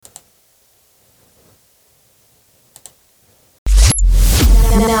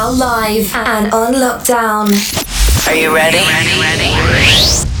Now live and on lockdown. Are you ready?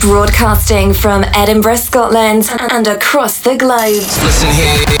 Broadcasting from Edinburgh, Scotland and across the globe. Listen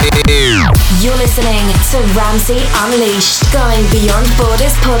here. You're listening to Ramsey Unleashed, Going Beyond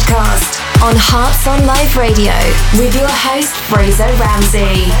Borders podcast on Hearts on Live Radio with your host, Fraser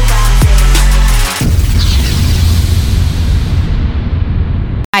Ramsey.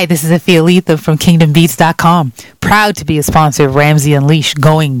 Hi, this is Afia Letha from KingdomBeats.com. Proud to be a sponsor of Ramsey Unleashed,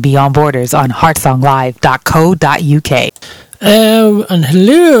 Going Beyond Borders on heartsonglive.co.uk. And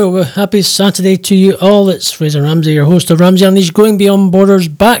hello, happy Saturday to you all. It's Fraser Ramsey, your host of Ramsey Unleashed, Going Beyond Borders,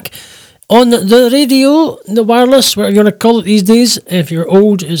 back on the radio, the wireless, whatever you want to call it these days. If you're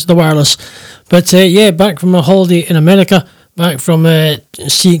old, it's the wireless. But back from a holiday in America, back from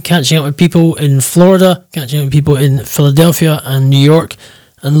catching up with people in Florida, catching up with people in Philadelphia and New York,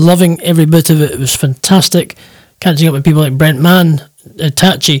 and loving every bit of it. It was fantastic. Catching up with people like Brent Mann,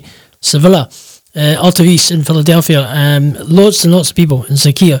 Tachi, Sevilla, Altavis in Philadelphia, lots and lots of people in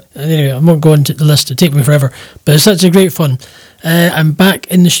Zakia. Anyway, I won't go into the list, it'll take me forever, but it's such a great fun. I'm back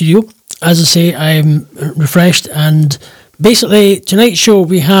in the studio. As I say, I'm refreshed, and basically tonight's show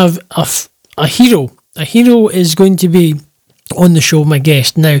we have a hero. A hero is going to be on the show, my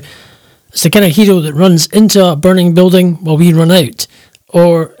guest. Now, it's the kind of hero that runs into a burning building while we run out.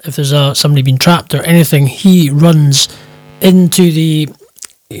 Or if there's somebody being trapped or anything, he runs into the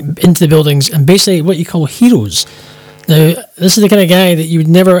buildings, and basically what you call heroes. Now, this is the kind of guy that you would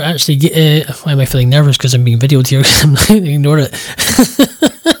never actually get. Why am I feeling nervous? Because I'm being videoed here. I'm not going to ignore it.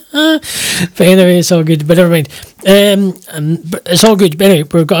 But anyway, it's all good. But never mind. But it's all good. But anyway,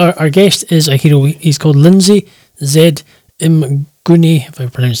 we've got our guest is a hero. He's called Lindsay Z. Mguni, if I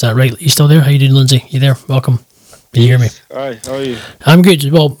pronounced that right. You still there? How you doing, Lindsay? You there? Welcome. Can you hear me? Hi, how are you? I'm good.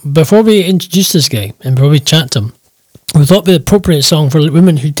 Well, before we introduce this guy and before we chat to him, we thought the appropriate song for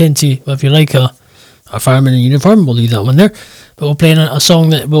women who tend to, if you like a fireman in uniform, we'll leave that one there. But we'll play a song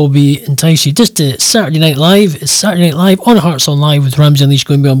that will be entice you just to Saturday Night Live. It's Saturday Night Live on Hearts on Live with Ramsey Unleashed,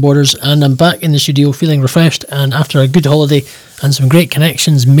 Going Beyond Borders, and I'm back in the studio feeling refreshed and after a good holiday and some great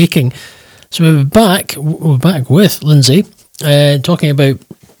connections making. So we're back with Lindsay, talking about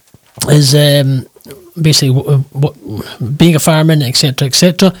his basically what being a fireman, etc.,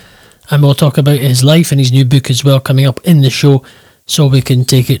 etc., and we'll talk about his life and his new book as well coming up in the show, so we can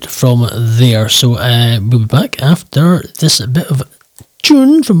take it from there. So we'll be back after this bit of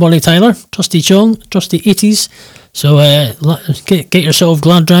tune from Bonnie Tyler, trusty 80s. So get yourself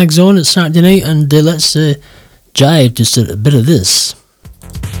glad drags on. It's Saturday night, and let's jive just a bit of this.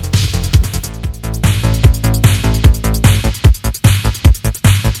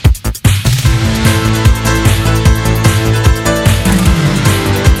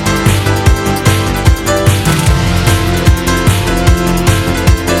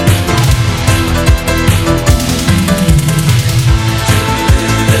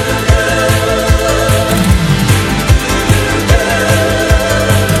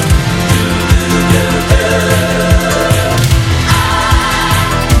 I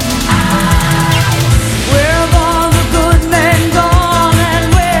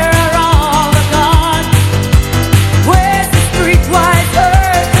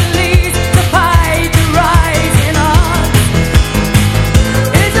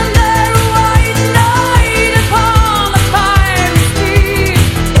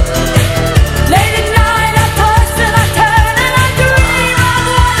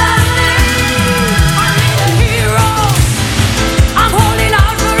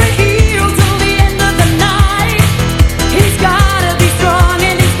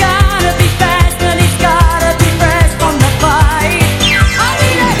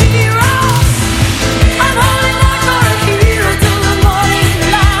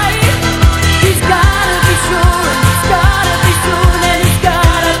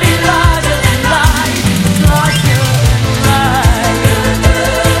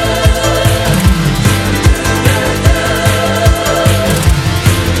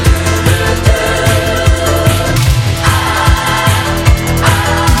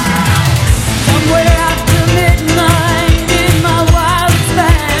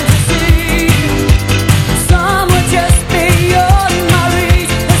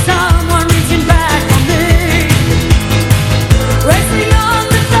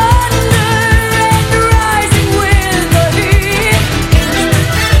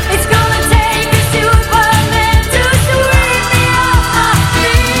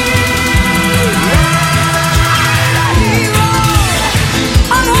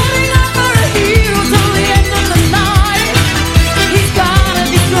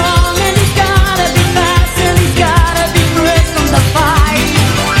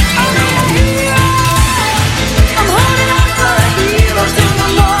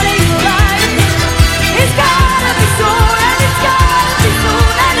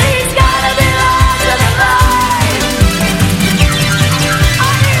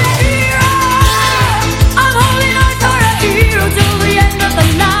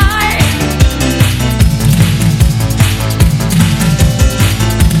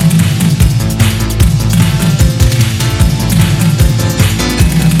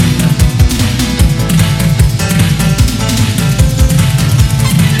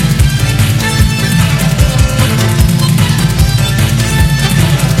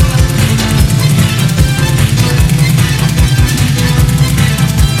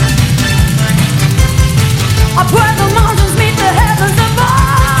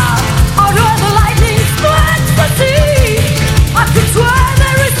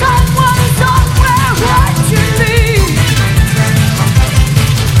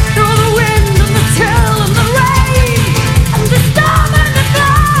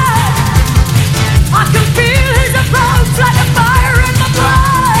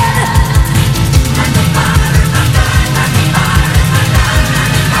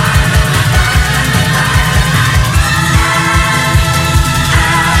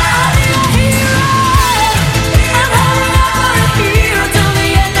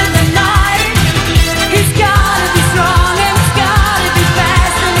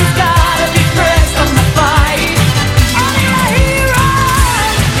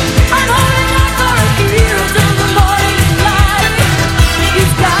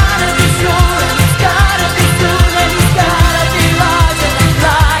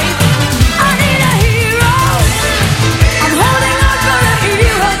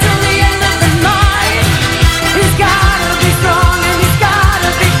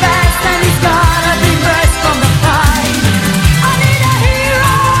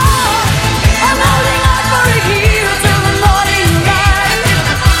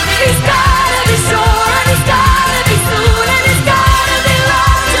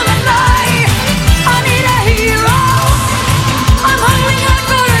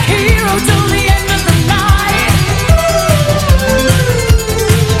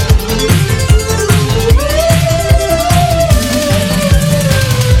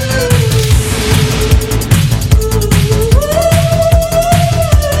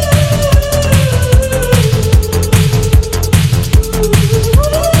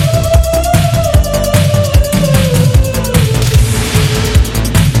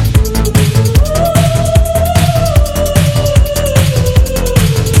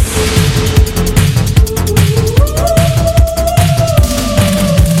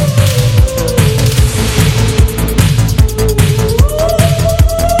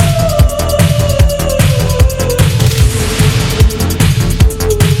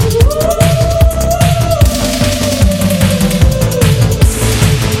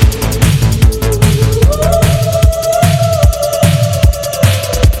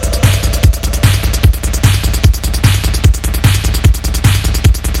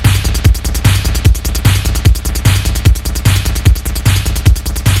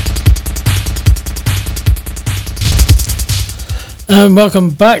And welcome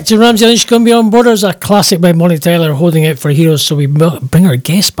back to Ramsey Unleashed Going Beyond Borders, a classic by Bonnie Tyler, holding out for heroes. So we bring our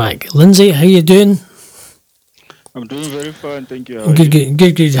guest back. Lindsay, how you doing? I'm doing very fine, thank you.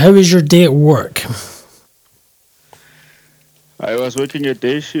 Good. How was your day at work? I was working a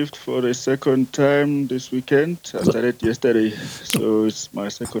day shift for the second time this weekend. I started yesterday, so it's my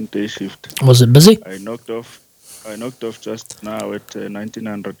second day shift. Was it busy? I knocked off just now at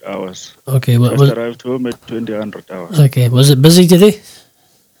 1900 hours. Okay, Just arrived home at 2000 hours. Okay, was it busy today?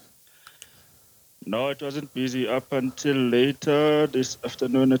 No, it wasn't busy up until later this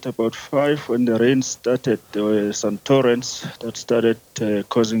afternoon at about 5 when the rain started. There were some torrents that started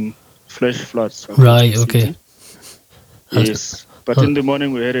causing flash floods. Right, okay. Yes, but in the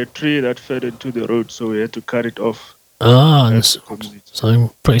morning we had a tree that fell into the road, so we had to cut it off. So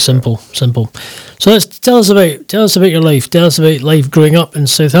pretty simple. So tell us about your life. Tell us about life growing up in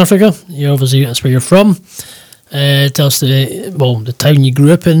South Africa. Obviously that's where you're from. Tell us the town you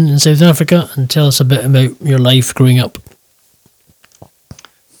grew up in South Africa, and tell us a bit about your life growing up.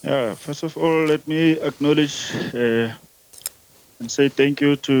 Yeah, first of all, let me acknowledge and say thank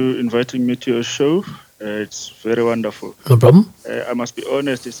you to inviting me to your show. It's very wonderful. No problem. I must be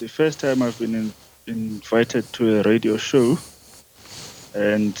honest, it's the first time I've been invited to a radio show.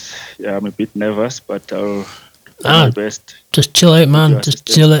 And yeah, I'm a bit nervous, but I'll do my best. Just chill out, man. Just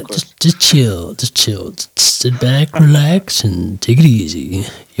chill out. Just chill. Just sit back, relax, and take it easy.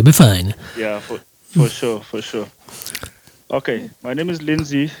 You'll be fine. Yeah, for sure. Okay, my name is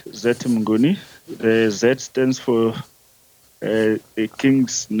Lindsay Zeti Mnguni. The Z stands for the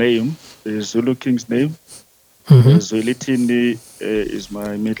king's name, the Zulu king's name. Zwelithini is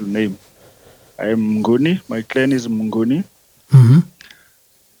my middle name. I am Mnguni. My clan is Mnguni. Mm-hmm.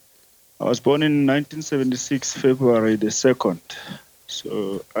 I was born in 1976, February the 2nd.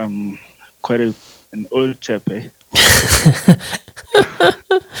 So I'm quite an old chap, eh?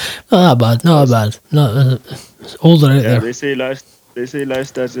 Not bad. It's older out there. They say life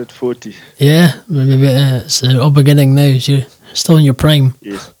starts at 40. Yeah, maybe it's all beginning now. You're still in your prime.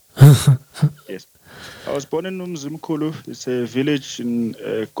 Yes. Yes. I was born in Umzimkulu. It's a village in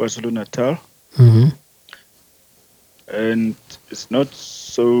KwaZulu Natal. Mm-hmm. And it's not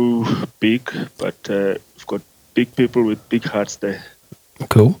so big, but we've got big people with big hearts there.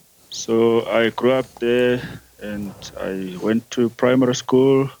 Cool. So I grew up there, and I went to primary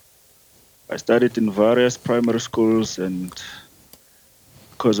school. I studied in various primary schools, and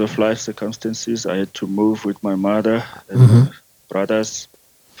because of life circumstances, I had to move with my mother and brothers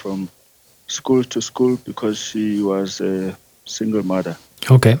from school to school because she was a single mother.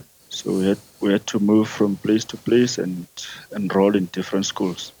 Okay. So we had to move from place to place and enroll in different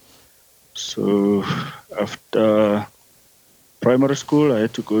schools. So after primary school, I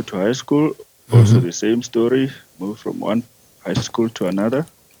had to go to high school. Also the same story, move from one high school to another.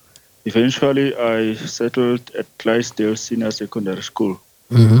 Eventually, I settled at Clydesdale Senior Secondary School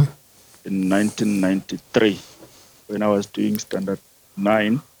in 1993 when I was doing Standard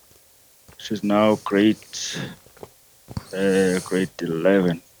 9, which is now grade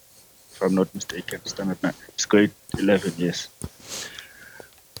 11. If I'm not mistaken, Standard 9. It's grade 11, yes.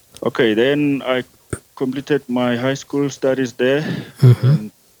 Okay, then I completed my high school studies there.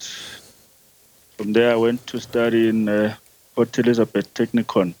 And from there, I went to study in Port Elizabeth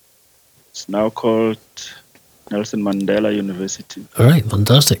Technikon. It's now called Nelson Mandela University. All right,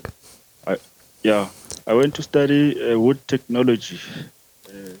 fantastic. I went to study wood technology.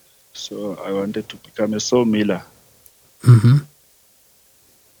 So I wanted to become a sawmiller.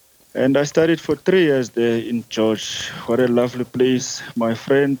 And I studied for 3 years there in George. What a lovely place. My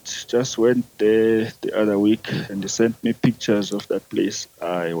friend just went there the other week and he sent me pictures of that place.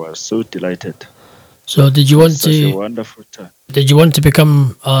 I was so delighted. So did you want Such a wonderful time. Did you want to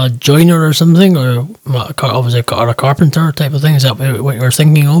become a joiner or something, or or a carpenter type of thing? Is that what you were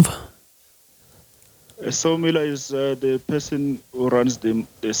thinking of? A sawmiller is the person who runs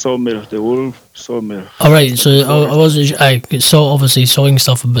the sawmill, the wool sawmill. All right, so I wasn't. I saw obviously sewing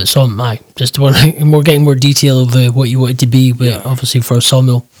stuff, but just we're getting more detail of what you wanted to be, but obviously for a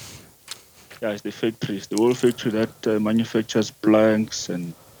sawmill. Yeah, it's the factory. It's the wool factory that manufactures planks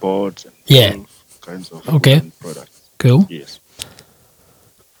and boards and all kinds of products. Cool. Yes.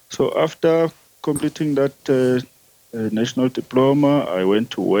 So after completing that national diploma, I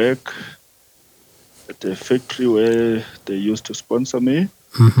went to work at the factory where they used to sponsor me.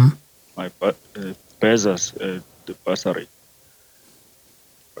 My Bezos, the bursary.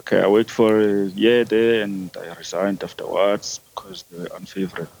 Okay, I worked for a year there and I resigned afterwards because there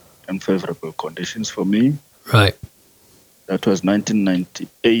were unfavorable conditions for me. Right. That was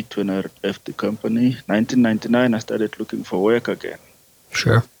 1998 when I left the company. 1999, I started looking for work again.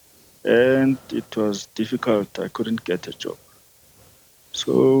 Sure. And it was difficult. I couldn't get a job.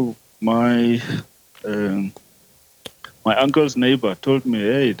 So my uncle's neighbor told me,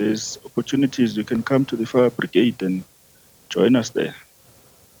 hey, there's opportunities. You can come to the fire brigade and join us there.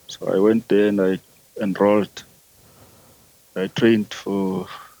 So I went there and I enrolled. I trained for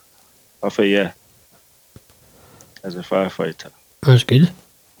half a year as a firefighter. That's good.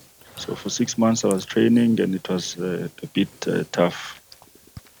 So for 6 months I was training, and it was a bit tough.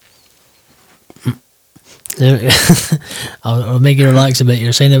 I'll make you relax a bit.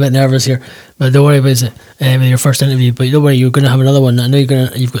 You're sounding a bit nervous here, but don't worry about it. With your first interview, but don't worry, you're going to have another one. I know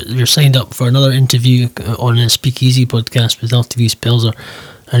you're signed up for another interview on a Speakeasy podcast with LTV Spelzer.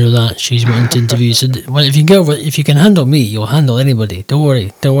 I know that she's wanting to interview. So, well, if you can handle me, you'll handle anybody. Don't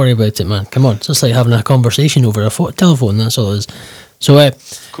worry about it, man. Come on, it's just like having a conversation over a telephone. That's all it is. So,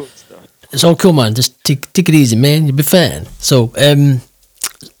 Cool stuff. it's all cool, man. Just take it easy, man. You'll be fine. So,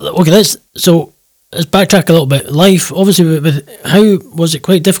 okay, let's backtrack a little bit. Life, obviously, with how was it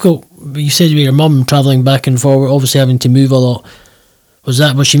quite difficult? You said with your mum travelling back and forward, obviously having to move a lot. Was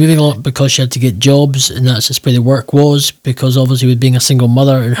she moving a lot because she had to get jobs and that's just where the work was? Because obviously with being a single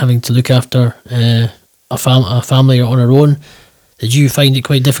mother and having to look after a family on her own, did you find it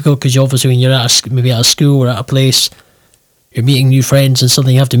quite difficult? Because obviously when you're maybe at a school or at a place, you're meeting new friends and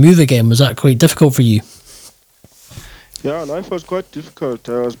suddenly you have to move again. Was that quite difficult for you? Yeah, life was quite difficult.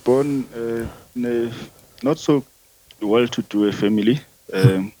 I was born in a not so well-to-do family.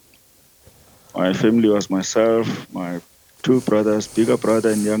 My family was myself, my 2 brothers, bigger brother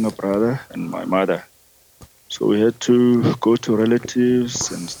and younger brother, and my mother. So we had to go to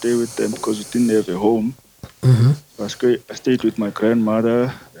relatives and stay with them because we didn't have a home. Mm-hmm. So I stayed with my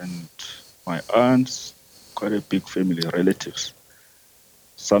grandmother and my aunts, quite a big family, relatives.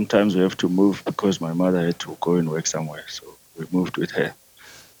 Sometimes we have to move because my mother had to go and work somewhere, so we moved with her.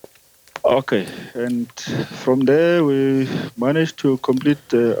 Okay, and from there we managed to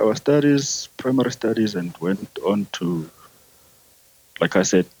complete our studies, primary studies, and went on to, like I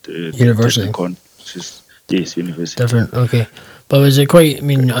said, University. Yes, university. Different, okay. But was it quite? I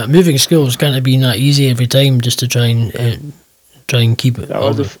mean, moving schools can't have been that easy every time, just to try and keep it. I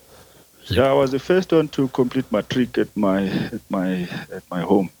was the first one to complete matric at my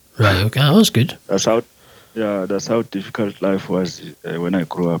home. Right. Okay, that was good. That's how difficult life was when I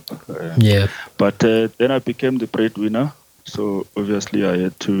grew up. Yeah. But then I became the breadwinner, so obviously I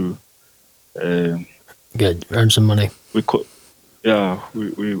had to earn some money. We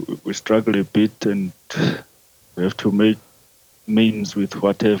struggle a bit, and we have to make means with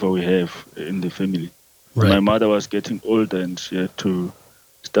whatever we have in the family. Right. My mother was getting older, and she had to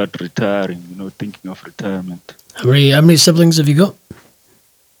start retiring. Thinking of retirement. How many siblings have you got?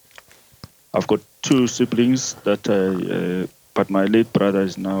 I've got 2 siblings but my late brother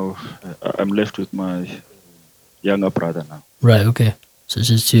is now. I'm left with my younger brother now. Right. Okay. So it's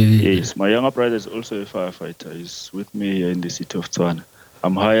just 2. Yes, my younger brother is also a firefighter. He's with me here in the city of Tshwane.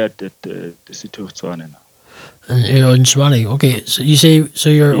 I'm hired at the city of Tshwane now. And you're in Tshwane. Okay. So you say Yes.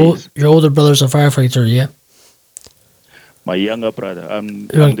 your older brother's a firefighter, yeah? My younger brother. I'm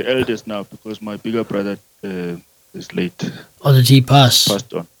the eldest now because my bigger brother is late. Oh, did he pass?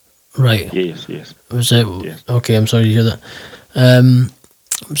 Passed on. Right. Yes. Was it? Yes. Okay, I'm sorry to hear that.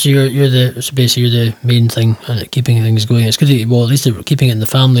 So you're basically the main thing and keeping things going. It's good. At least keeping it in the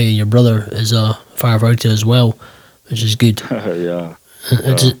family. Your brother is a firefighter as well, which is good. Yeah.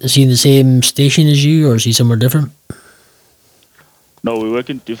 Is he in the same station as you, or is he somewhere different? No, we work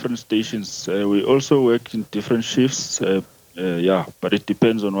in different stations. We also work in different shifts. But it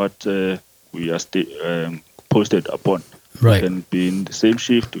depends on what we are posted upon. Right. We can be in the same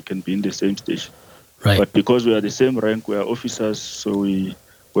shift. We can be in the same station. Right. But because we are the same rank, we are officers, so we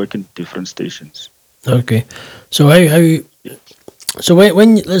work in different stations. Okay. So So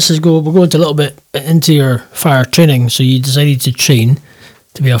when let's just go. We'll go into a little bit into your fire training. So you decided to train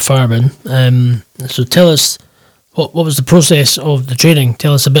to be a fireman. So tell us what was the process of the training?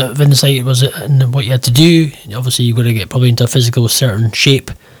 Tell us a bit of insight. Was it and what you had to do? Obviously, you've got to get probably into a physical certain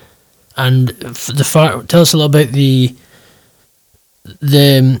shape. And the fire. Tell us a little about the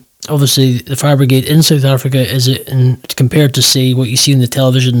obviously the fire brigade in South Africa. Is it compared to say what you see in the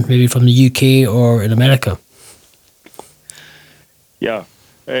television, maybe from the UK or in America? Yeah,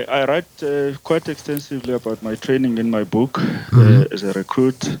 I write quite extensively about my training in my book as a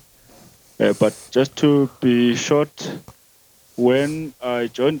recruit. But just to be short, when I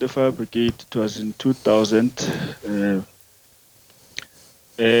joined the fire brigade, it was in 2000,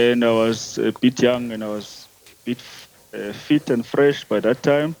 and I was a bit young and I was a bit fit and fresh by that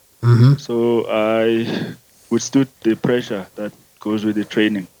time. Mm-hmm. So I withstood the pressure that goes with the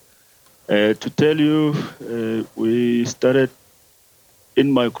training. To tell you, we started,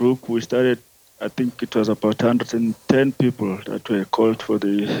 in my group, I think it was about 110 people that were called for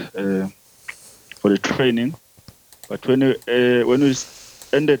the training. But when we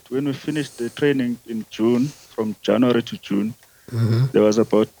finished the training in June, from January to June, there was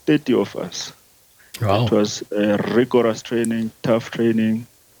about 30 of us. Wow. It was rigorous training, tough training,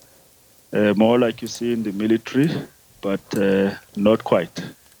 more like you see in the military, but not quite.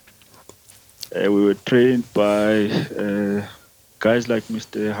 We were trained by guys like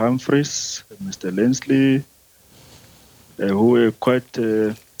Mr. Humphreys, Mr. Lensley, who were quite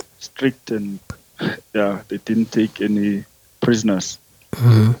strict, and they didn't take any prisoners,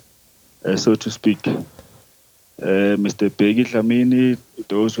 so to speak. Mr. Peggy Dlamini,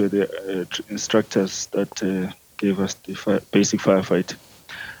 those were the instructors that gave us the basic firefight.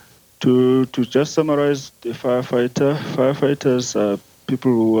 To just summarize the firefighters are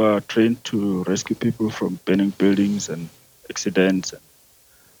people who are trained to rescue people from burning buildings and accidents and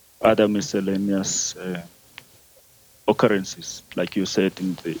other miscellaneous occurrences, like you said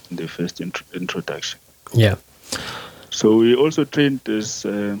in the first introduction. Yeah. So we also trained as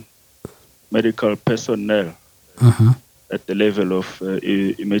medical personnel at the level of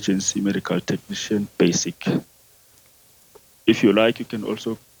emergency medical technician basic. If you like, you can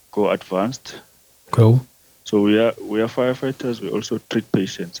also go advanced. Cool. So we are firefighters. We also treat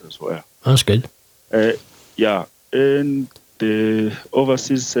patients as well. That's good. In the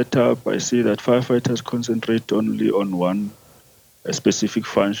overseas setup, I see that firefighters concentrate only on one specific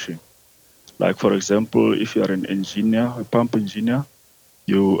function. Like, for example, if you are an engineer, a pump engineer,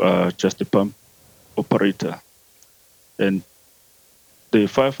 you are just a pump operator. And the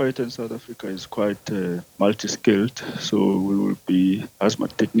firefighter in South Africa is quite multi-skilled. So we will be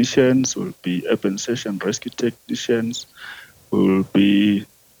hazmat technicians, we'll be urban search and rescue technicians, we will be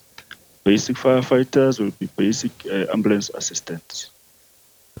basic firefighters, we'll be basic ambulance assistants.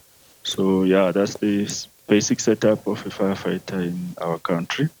 So that's the basic setup of a firefighter in our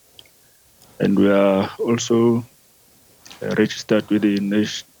country. And we are also registered with the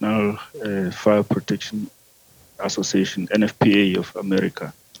National Fire Protection Association, NFPA of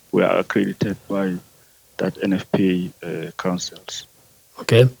America. We are accredited by that NFPA councils.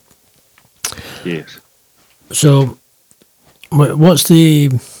 Okay. Yes. So,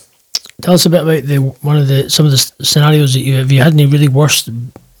 tell us a bit about some of the scenarios that have you had any really what's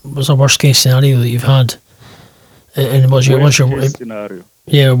the worst case scenario that you've had? And what's your scenario?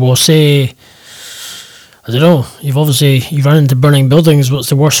 Yeah, well, say, I don't know. You've run into burning buildings. What's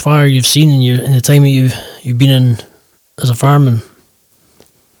the worst fire you've seen in the time that you've been in as a fireman?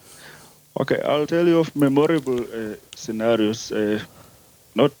 Okay, I'll tell you of memorable scenarios,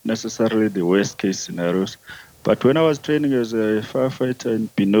 not necessarily the worst case scenarios. But when I was training as a firefighter in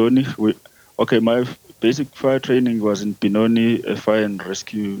Benoni, my basic fire training was in Benoni Fire and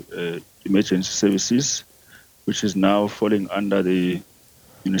Rescue Emergency Services, which is now falling under the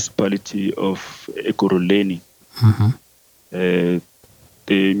municipality of Ekurhuleni. The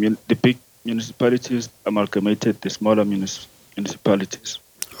big municipalities amalgamated the smaller municipalities.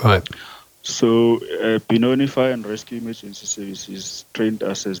 Right. So Benoni Fire and Rescue Emergency Services trained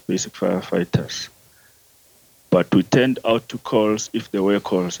us as basic firefighters. But we turned out to calls, if there were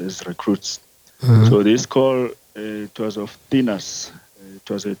calls, as recruits. So this call, it was of thinners. It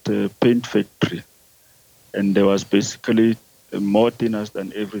was at a paint factory. And there was basically more thinners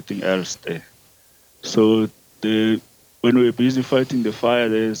than everything else there. So when we were busy fighting the fire,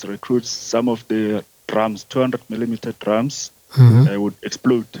 there's recruits, some of the drums, 200 millimeter drums, would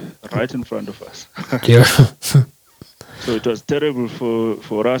explode right in front of us. Yeah. So it was terrible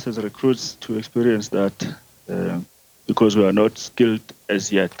for us as recruits to experience that because we are not skilled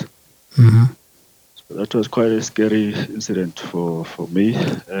as yet. So that was quite a scary incident for me.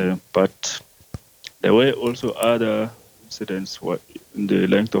 But there were also other incidents in the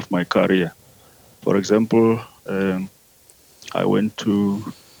length of my career. For example, I went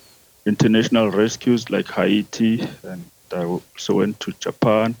to international rescues like Haiti, and I also went to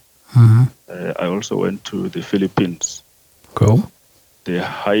Japan. I also went to the Philippines. Cool. The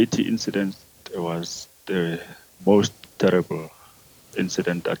Haiti incident was the most terrible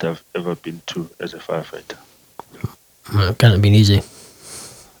incident that I've ever been to as a firefighter. It can't have been easy.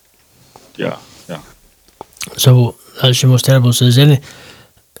 Yeah. So that's your most terrible. So is there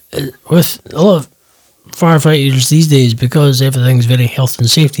with a lot of firefighters these days, because everything's very health and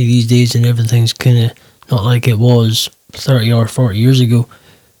safety these days, and everything's kind of not like it was 30 or 40 years ago.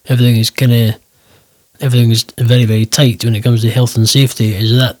 Everything's very, very tight when it comes to health and safety.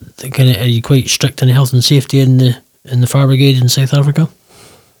 Is that are you quite strict on health and safety in in the fire brigade in South Africa?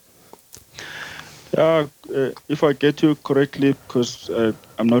 If I get you correctly, because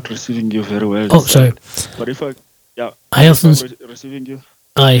I'm not receiving you very well. Oh, sorry. But if I, receiving you.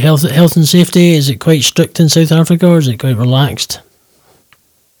 Aye, health and safety, is it quite strict in South Africa or is it quite relaxed?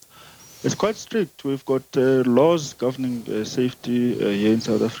 It's quite strict. We've got laws governing safety here in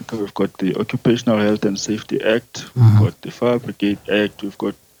South Africa. We've got the Occupational Health and Safety Act. We've got the Fire Brigade Act. We've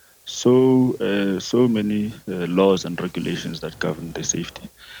got so many laws and regulations that govern the safety.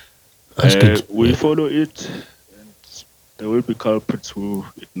 That's good. We follow it, and there will be culprits who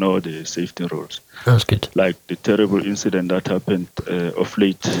ignore the safety rules. That's good. Like the terrible incident that happened of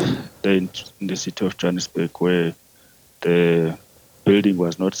late there in the city of Johannesburg, where the building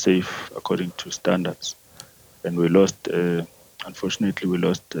was not safe according to standards, and we lost. Unfortunately, we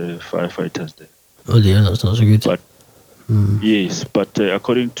lost firefighters there. Oh dear, that's not so good. But yes, but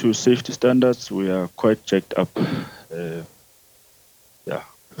according to safety standards, we are quite checked up.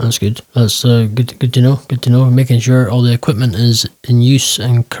 That's good. That's good to know. Good to know. Making sure all the equipment is in use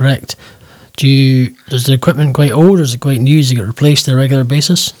and correct. Is the equipment quite old or is it quite new? Does it get replaced on a regular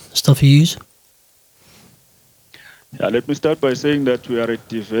basis? Stuff you use? Yeah, let me start by saying that we are a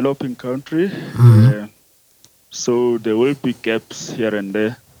developing country, so there will be gaps here and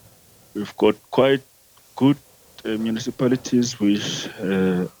there. We've got quite good municipalities which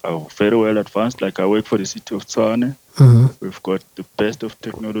are very well advanced. Like I work for the city of Tshwane. We've got the best of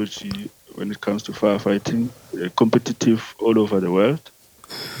technology when it comes to firefighting, competitive all over the world.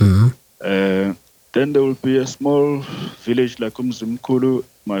 Then there will be a small village like Umzimkulu,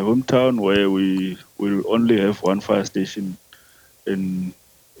 my hometown, where we will only have one fire station in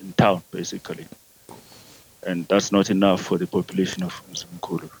town, basically. And that's not enough for the population of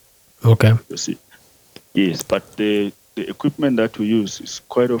Umzimkulu. Okay. You see. Yes, but the equipment that we use is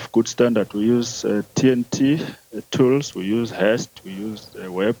quite of good standard. We use TNT tools, we use Hest, we use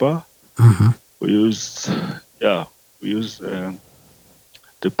Weber, we use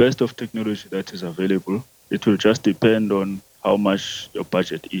the best of technology that is available. It will just depend on how much your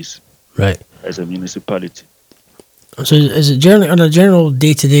budget is, right, as a municipality. So is it generally on a general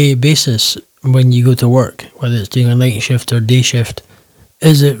day-to-day basis when you go to work, whether it's doing a night shift or day shift,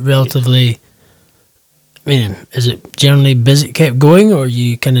 is it relatively... is it generally busy, kept going, or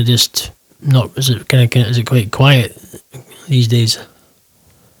you kind of just not? Is it quite quiet these days?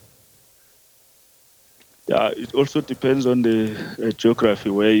 Yeah, it also depends on the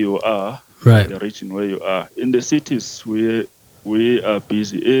geography where you are, right? The region where you are. In the cities, we are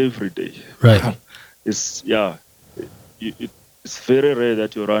busy every day. Right. It's very rare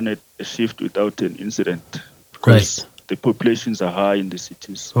that you run a shift without an incident, because the populations are high in the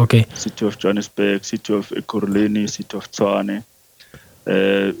cities. Okay. City of Johannesburg, city of Ekurhuleni, city of Tshwane,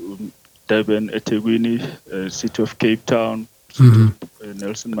 Durban, eThekwini, city of Cape Town, city of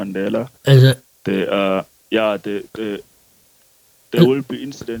Nelson Mandela. Is it? There will be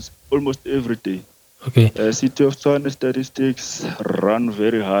incidents almost every day. Okay. City of Tshwane statistics run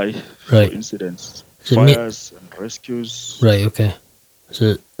very high for incidents, fires and rescues. Right. Okay.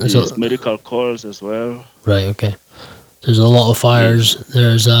 There's medical calls as well. Right. Okay. There's a lot of fires.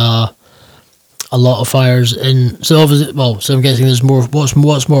 There's a lot of fires in. So obviously, so I'm guessing there's more. What's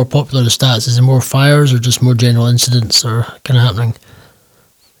more popular? The stats, is there more fires or just more general incidents are kind of happening?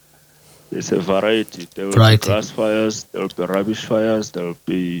 It's a variety. There will be grass fires. There will be rubbish fires. There will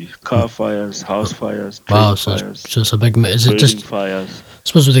be car fires, house fires, fires. So it's a big. Is it just fires? I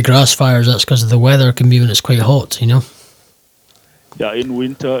suppose with the grass fires, that's because of the weather can be when it's quite hot. Yeah, in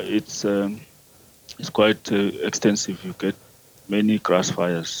winter it's quite extensive. You get many grass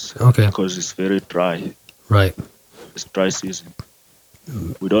fires. Okay. Because it's very dry. Right. It's dry season.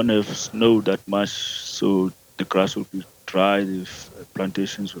 We don't have snow that much, so the grass will be dry, the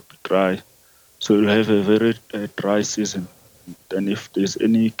plantations will be dry. So you'll have a very dry season. Then if there's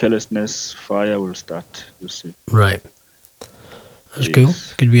any carelessness, fire will start, you see. Right. That's cool.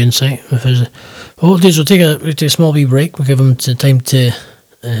 Good wee insight. We'll take a small wee break. We'll give him time to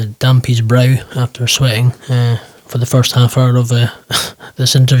damp his brow after sweating for the first half hour of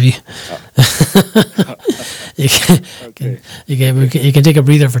this interview. You can take a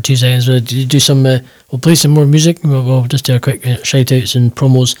breather for 2 seconds. We'll do some. We'll play some more music. We'll just do a quick shout outs and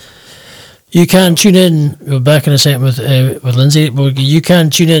promos. You can tune in. We're back in a second with Lindsay. You can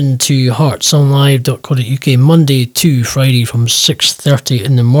tune in to heartsonlive.co.uk Monday to Friday from 6:30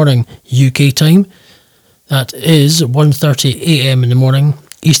 in the morning UK time. That is 1:30 a.m. in the morning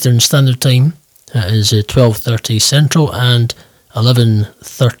Eastern Standard Time. That is 12:30 Central and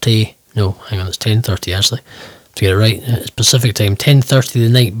 11:30. No, hang on, it's 10:30 actually. To get it right, it's Pacific Time. 10:30 the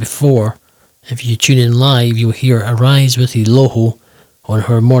night before if you tune in live, you'll hear Arise with Iloho on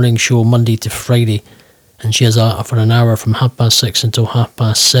her morning show Monday to Friday. And she has that for an hour from 6:30 until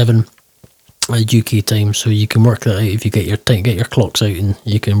 7:30 at UK time. So you can work that out if you get your clocks out, and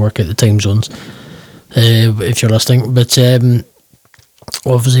you can work out the time zones if you're listening. But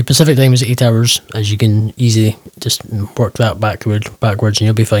obviously Pacific time is 8 hours, as you can easily just work that backwards and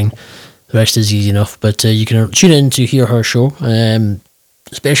you'll be fine. The rest is easy enough. But you can tune in to hear her show,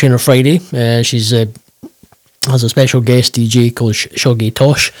 especially on a Friday. She's has a special guest DJ called Shoggy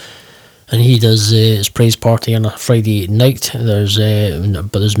Tosh, and he does his praise party on a Friday night. There's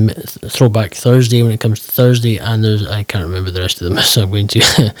Throwback Thursday when it comes to Thursday, and I can't remember the rest of them, so I'm going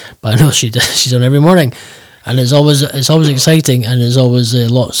to, but I know she's on every morning, and it's always exciting, and there's always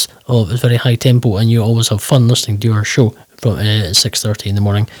it's very high tempo, and you always have fun listening to her show from 6:30 in the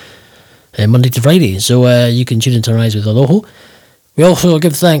morning, Monday to Friday. So you can tune into Rise with Aloho. We also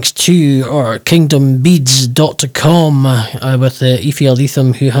give thanks to our KingdomBeads.com with Ephel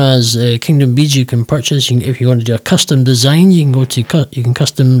Etham, who has Kingdom Beads you can purchase. If you want to do a custom design, you can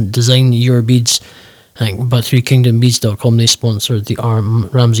custom design your beads. But through KingdomBeads.com, they sponsor the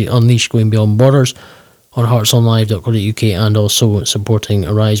Ramsey Unleashed Going Beyond Borders on heartsonlive.co.uk, and also supporting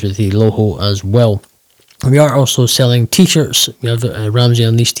Arise with Iloho as well. We are also selling t-shirts. We have Ramsey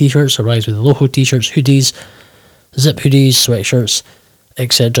Unleashed t-shirts, Arise with Iloho t-shirts, hoodies, zip hoodies, sweatshirts,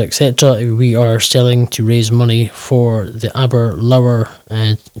 etc., etc. We are selling to raise money for the Aber Lower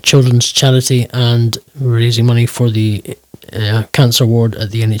Children's Charity, and raising money for the cancer ward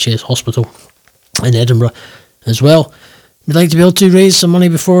at the NHS Hospital in Edinburgh as well. We'd like to be able to raise some money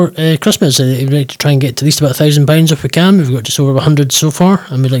before Christmas. We'd like to try and get to at least about £1,000 if we can. We've got just over 100 so far,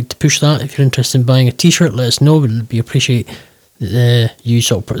 and we'd like to push that. If you're interested in buying a t-shirt, let us know. We'd appreciate you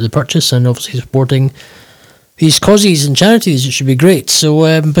sort of the purchase, and obviously supporting these causes and charities. It should be great. So,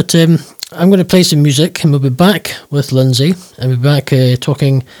 I'm going to play some music, and we'll be back with Lindsay, and we'll be back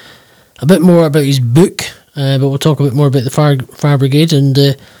talking a bit more about his book, but we'll talk a bit more about the fire brigade.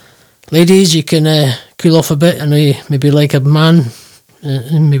 And ladies, you can cool off a bit, and maybe like a man,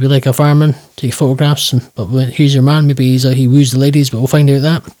 maybe like a fireman, take photographs. But here's your man. Maybe he woos the ladies, but we'll find out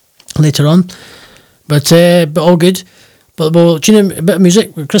that later on. But all good. But we'll tune in a bit of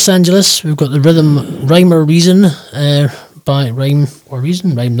music with Chris Angeles. We've got the rhythm Rhyme or Reason by Rhyme or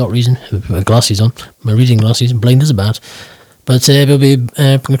Reason? Rhyme, not Reason. With my glasses on. My reading glasses. Blind as a bat. But we'll be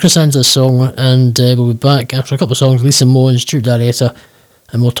playing Chris Angeles song, and we'll be back after a couple of songs. Lisa Moe and Stuart Darietta.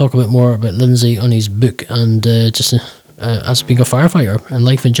 And we'll talk a bit more about Lindsay on his book, and just as being a firefighter and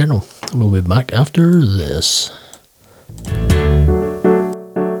life in general. We'll be back after this.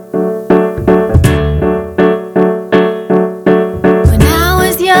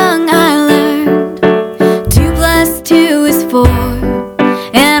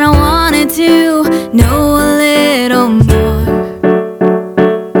 And I wanted to know a little more,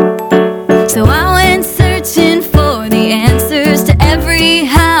 so I went searching for the answers to every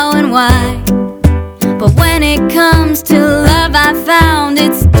how and why. But when it comes to love, I found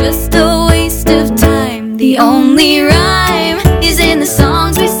it's just a waste of time. The only rhyme is in the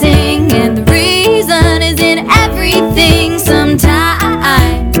songs we sing, and the reason is in everything.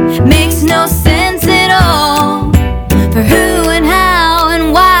 Sometimes makes no sense at all for who and how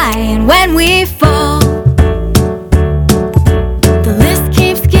and why and when we fall. The list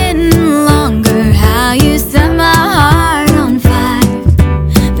keeps getting longer, how you set my heart on fire,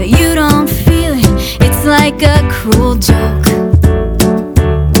 but you don't feel it, it's like a cruel joke.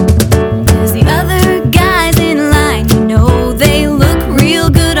 'Cause the other guys in line, you know they look real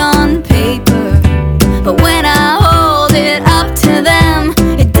good on paper, but when I hold it up to them,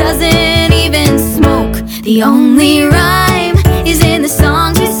 it doesn't even smoke. The only rhyme is in the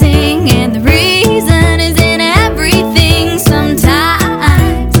songs we sing, and the reason is in everything.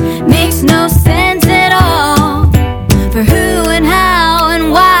 Sometimes makes no sense at all for who and how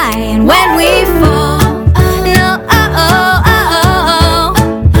and why and when we fall.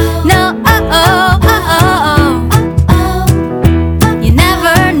 No, no, you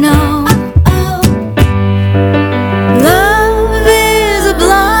never know. Love is a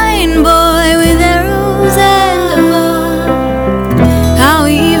blind boy with arrows and a bow. How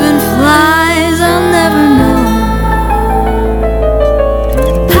he even flies, I'll never know.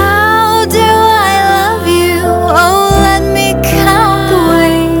 How do I love you? Oh, let me count the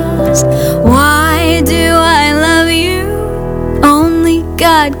ways. Why do I love you? Only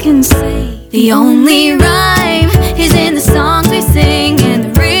God can say. The only rhyme is in the songs we sing, and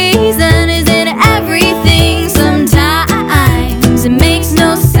the reason is in everything. Sometimes it makes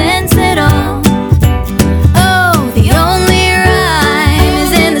no sense at all. Oh, the only rhyme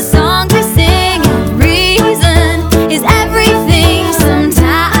is in the songs we sing.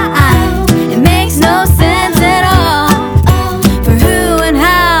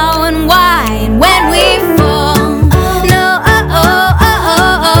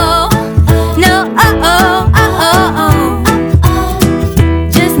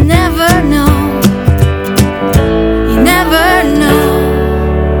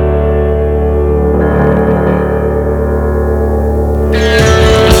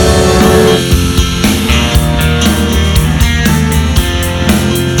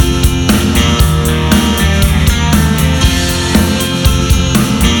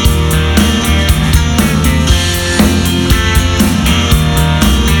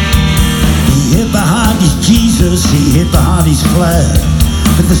 Hardy's flag.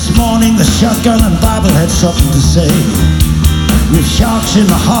 But this morning the shotgun and Bible had something to say. With sharks in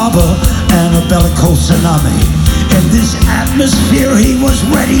the harbor and a bellicose tsunami, in this atmosphere he was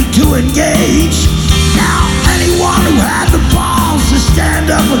ready to engage. Now anyone who had the balls to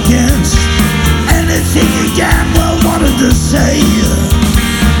stand up against anything he damn well wanted to say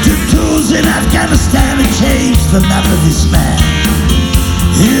to tools in Afghanistan and change the map of this man.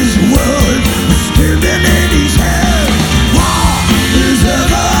 His world was spinning in his head. War is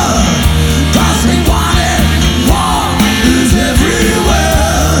ever, 'cause he wanted. War is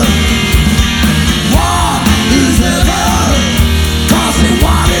everywhere. War is ever, 'cause he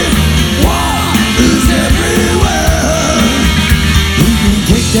wanted. War is everywhere. He'd been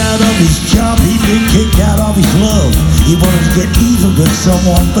kicked out of his job, he'd been kicked out of his love. He wanted to get even with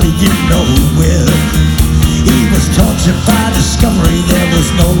someone, but he didn't know who with. He was tortured by discovery, there was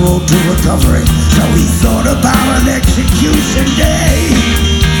no road to recovery. So he thought about an execution day.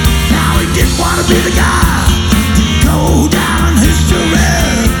 Now he didn't want to be the guy to go down in history,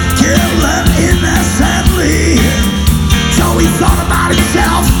 killing innocently. So he thought about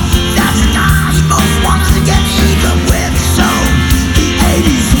himself, that's the guy he most wanted to get even with. So he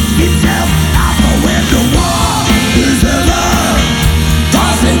 86 himself out the window. War is ever,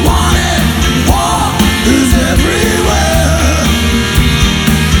 'cause he wanted. War is everywhere.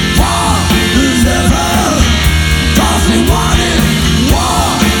 War is ever, 'cause he wanted. War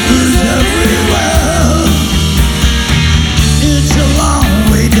is everywhere. It's a long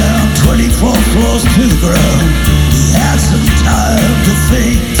way down, 24 floors to the ground. He had some time to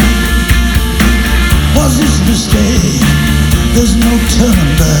think. Was this a mistake? There's no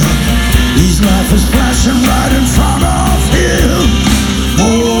turning back. His life is flashing right in front of him.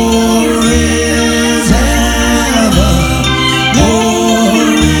 War is ever. War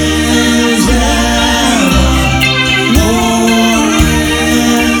is ever. War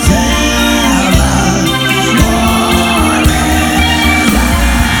is ever. War is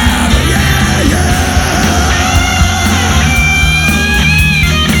ever. Yeah, yeah.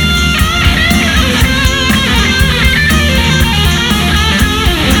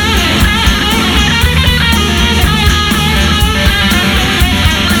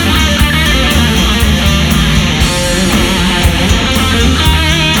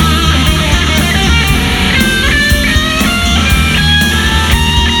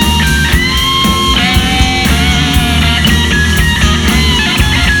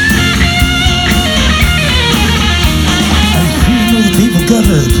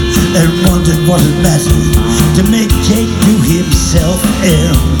 And wondered what it mattered to make Jake do himself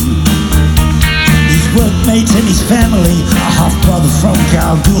in. His workmates and his family, a half-brother from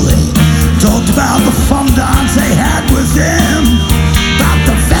Kalgoorlie, talked about the fun dance they had with him, about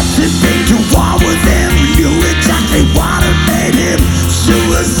the vets who'd been to war with him, knew exactly what had made him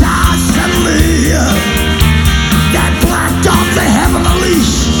suicide suddenly. That black dog they have on a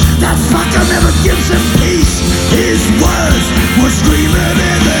leash, that fucker never gives him peace. His words were screaming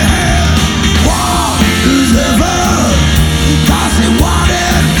in their head. War is ever, 'cause he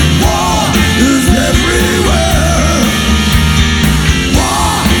wanted. War is everywhere.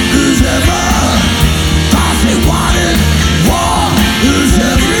 War is ever, 'cause he wanted. War is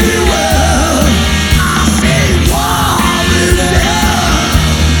everywhere. I say war is ever,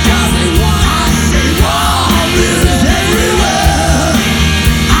 'cause he wanted. I say war is everywhere.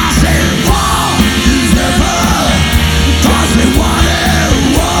 I say war is ever, 'cause he wanted.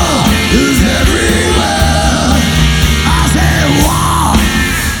 War is everywhere. I say war.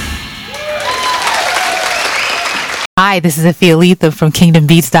 Hi, this is Afia Letha from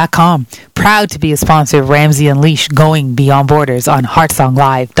KingdomBeats.com. Proud to be a sponsor of Ramsey Unleashed, going beyond borders on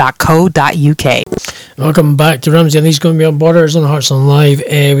heartsonglive.co.uk. Welcome back to Ramsey Unleashed, going beyond borders on Hearts on Live.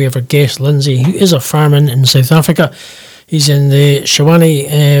 We have our guest Lindsay, who is a fireman in South Africa. He's in the Shawani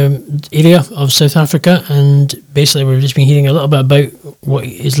area of South Africa, and basically we've just been hearing a little bit about what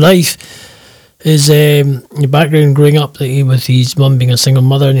his life, his background growing up, with his mum being a single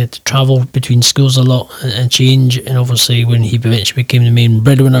mother, and he had to travel between schools a lot and change, and obviously when he eventually became the main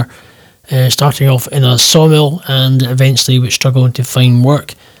breadwinner, starting off in a sawmill and eventually struggling to find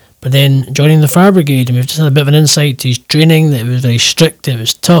work, but then joining the fire brigade. And we've just had a bit of an insight to his training, that it was very strict, it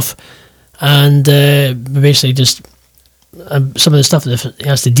was tough, and basically just some of the stuff that he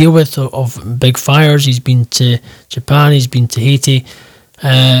has to deal with of big fires. He's been to Japan, he's been to Haiti,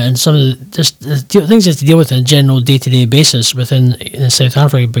 and some of the things he has to deal with on a general day-to-day basis in South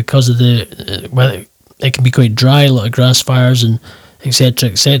Africa, because of the weather. It can be quite dry, a lot of grass fires and etc.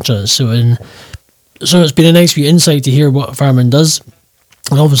 etc. So it's been a nice wee insight to hear what a fireman does,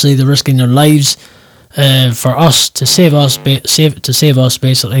 and obviously they're risking their lives for us to save us,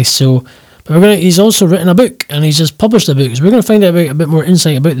 basically. So, but he's also written a book, and he's just published a book. So we're going to find out a bit more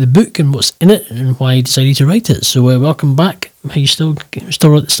insight about the book and what's in it and why he decided to write it. So, welcome back. Are you still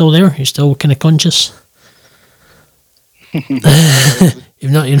there? You're still kind of conscious? you're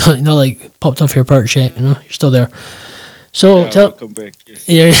not like popped off your perch yet. You're still there. So welcome back. Yes.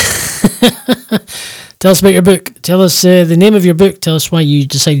 Yeah. Tell us about your book. Tell us the name of your book. Tell us why you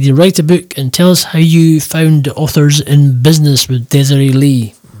decided to write a book, and tell us how you found Authors in Business with Desiree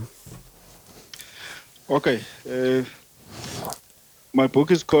Lee. Okay. My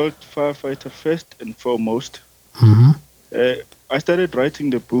book is called Firefighter First and Foremost. Mm-hmm. I started writing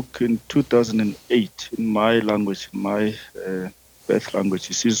the book in 2008 in my language, my birth language,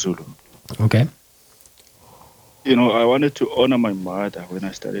 isiZulu. Okay. I wanted to honor my mother when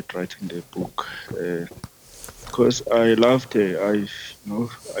I started writing the book, because I loved her. I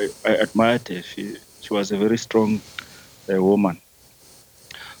admired her. She was a very strong woman.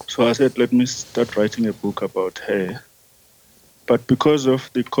 So I said, let me start writing a book about her. But because of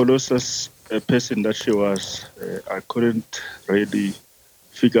the colossus person that she was, I couldn't really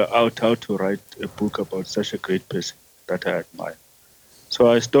figure out how to write a book about such a great person that I admire.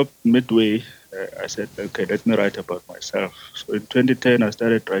 So I stopped midway. I said, okay, let me write about myself. So in 2010, I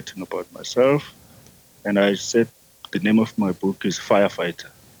started writing about myself, and I said the name of my book is Firefighter.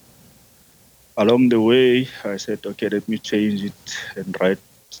 Along the way, I said, okay, let me change it and write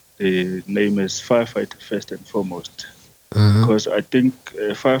the name as Firefighter First and Foremost. Mm-hmm. Because I think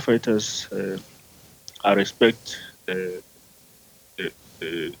firefighters, I respect the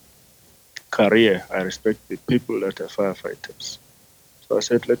career, I respect the people that are firefighters. So I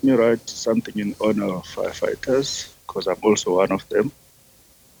said, let me write something in honor of firefighters, because I'm also one of them.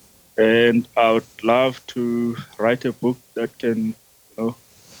 And I would love to write a book that can,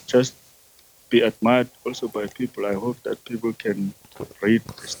 just be admired also by people. I hope that people can read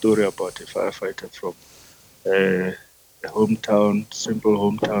the story about a firefighter from a simple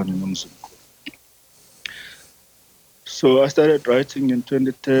hometown in Umzimkhulu. So I started writing in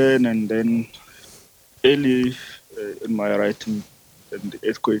 2010, and then early in my writing, then the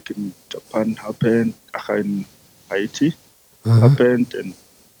earthquake in Japan happened, in Haiti happened, and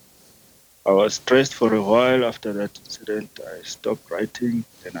I was stressed for a while. After that incident, I stopped writing,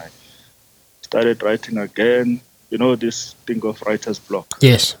 and I started writing again. This thing of writer's block.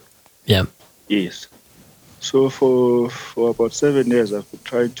 Yes. Yeah. Yes. So for about 7 years, I've been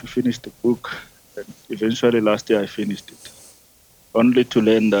trying to finish the book, and eventually last year I finished it, only to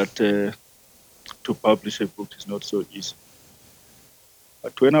learn that to publish a book is not so easy.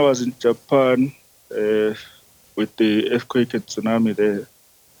 But when I was in Japan with the earthquake and tsunami there,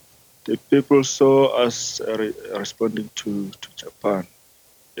 the people saw us responding to Japan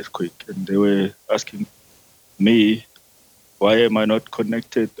earthquake, and they were asking me, why am I not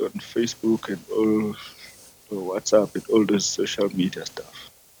connected on Facebook and all WhatsApp and all those social media stuff?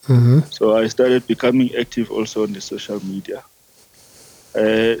 Mm-hmm. So I started becoming active also on the social media.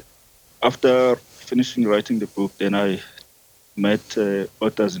 After finishing writing the book, then I met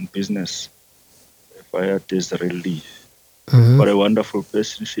Authors in Business via Desiree Lee. Mm-hmm. What a wonderful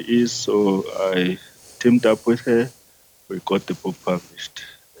person she is. So I teamed up with her. We got the book published.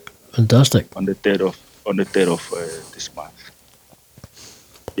 Fantastic. On the 3rd of this month.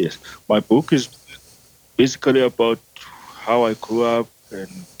 Yes, my book is basically about how I grew up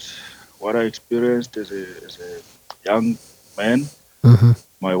and what I experienced as a young man, mm-hmm.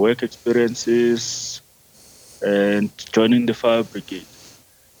 my work experiences, and joining the fire brigade.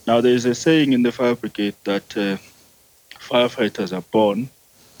 Now, there is a saying in the fire brigade that firefighters are born.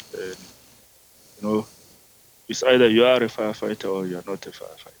 It's either you are a firefighter or you are not a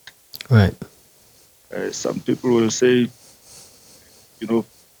firefighter. Right. Some people will say,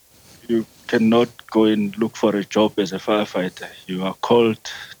 you cannot go and look for a job as a firefighter. You are called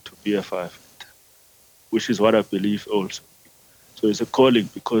to be a firefighter, which is what I believe also. So it's a calling,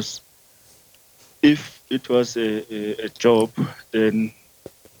 because if it was a job, then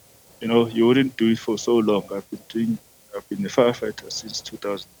you wouldn't do it for so long. I've been a firefighter since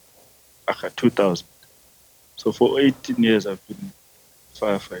 2000. So for 18 years I've been a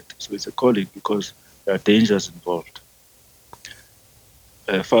firefighter. So it's a calling because there are dangers involved.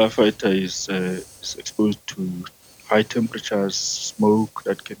 A firefighter is exposed to high temperatures, smoke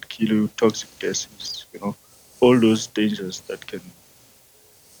that can kill you, toxic gases, all those dangers that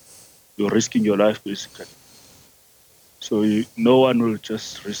you're risking your life basically. So no one will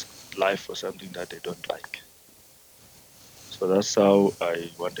just risk life for something that they don't like. So that's how I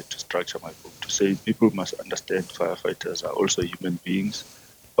wanted to structure my book, to say people must understand firefighters are also human beings,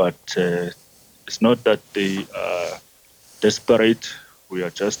 but it's not that they are desperate. We are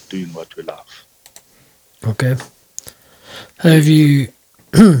just doing what we love. Okay. Have you?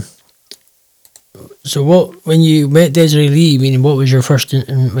 So, when you met Desiree Lee? I mean, what was your first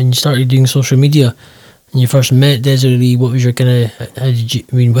when you started doing social media? And you first met Desiree Lee, what was your kind of? How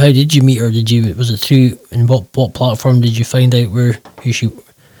did you meet her? Was it through? And what platform did you find out who she?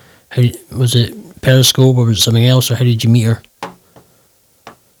 How was it? Periscope, or was it something else, or how did you meet her?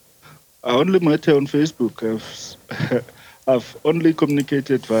 I only met her on Facebook. I've only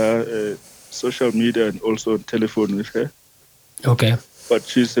communicated via social media and also on telephone with her. Okay. But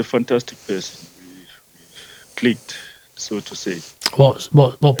she's a fantastic person. We clicked, so to say.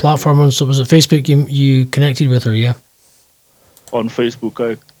 What platform was it? Facebook you connected with her, yeah? On Facebook.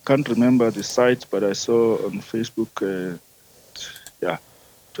 I can't remember the site, but I saw on Facebook,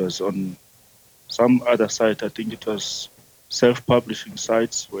 it was on some other site. I think it was self-publishing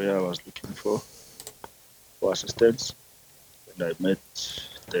sites where I was looking for assistance. And I met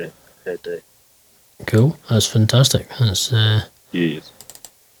her there. Cool. That's fantastic. That's Yes.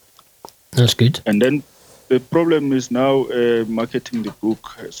 That's good. And then the problem is now marketing the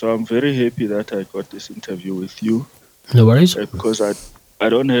book. So I'm very happy that I got this interview with you. No worries. Because I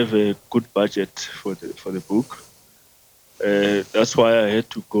don't have a good budget for the book. That's why I had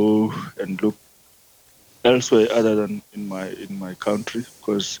to go and look elsewhere other than in my country,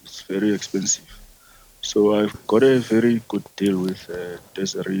 because it's very expensive. So I've got a very good deal with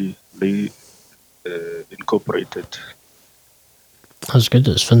Desiree Lee Incorporated. That's good.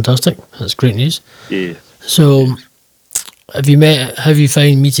 That's fantastic. That's great news. Yeah. So, have you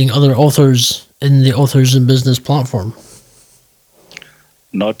found meeting other authors in the Authors in Business platform?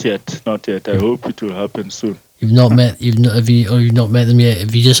 Not yet. I hope it will happen soon. You've not met you've not met them yet.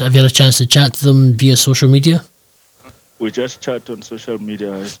 Have you had a chance to chat to them via social media? We just chat on social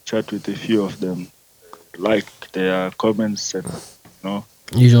media. I chat with a few of them, like their comments and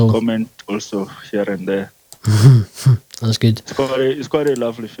Usual comment also here and there. That's good. It's quite a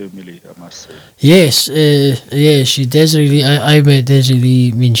lovely family, I must say. Yes, she Desiree Lee. I met Desiree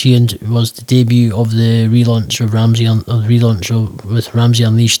Lee. I mean, she was the debut of the relaunch with Ramsey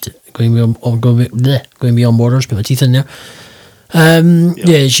Unleashed, going beyond borders. Put my teeth in there.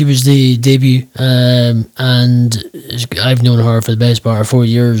 Yeah, she was the debut, and I've known her for the best part of 4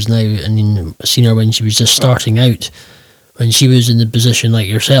 years now. I mean, I've seen her when she was just starting out, when she was in the position like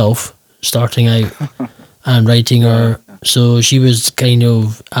yourself, starting out and writing her. So she was kind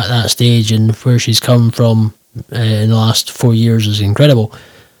of at that stage, and where she's come from in the last 4 years is incredible.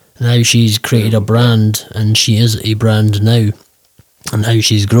 Now she's created a brand, and she is a brand now, and how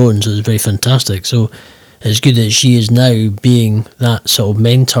she's grown, so it's very fantastic. So it's good that she is now being that sort of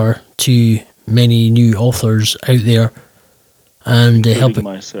mentor to many new authors out there, and helping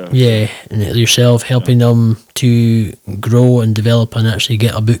myself. Yeah, and yourself helping them to grow and develop and actually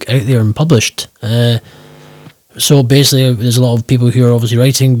get a book out there and published. So basically, there's a lot of people who are obviously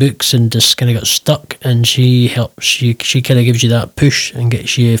writing books and just kind of got stuck, and she helps. She kind of gives you that push and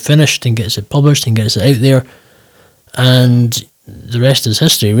gets you finished and gets it published and gets it out there, and the rest is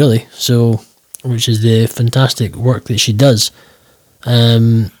history, really. So, which is the fantastic work that she does,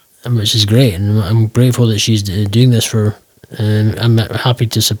 and which is great, and I'm grateful that she's doing this for. I'm happy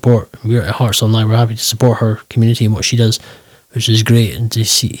to support. We're at Hearts Online. We're happy to support her community and what she does, which is great, and to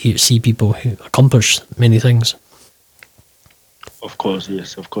see people who accomplish many things. Of course,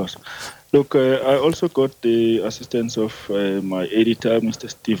 yes, of course. Look, I also got the assistance of my editor, Mr.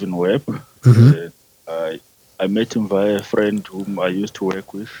 Stephen Webb. Mm-hmm. I met him via a friend whom I used to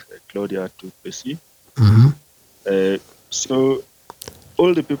work with, Claudia Tupesi. Mm-hmm. So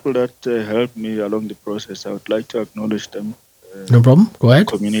all the people that helped me along the process, I would like to acknowledge them. No problem. Go ahead.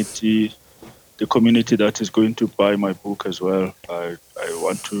 The community that is going to buy my book as well. I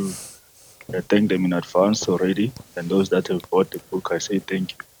want to thank them in advance already. And those that have bought the book, I say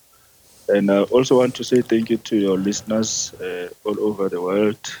thank you. And I also want to say thank you to your listeners all over the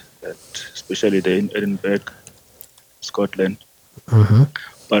world, and especially in Edinburgh, Scotland. Mm-hmm.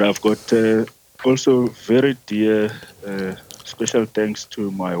 But I've got also very dear special thanks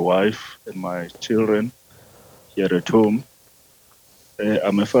to my wife and my children here at home.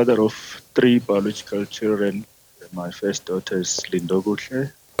 I'm a father of 3 biological children. My first daughter is Lindo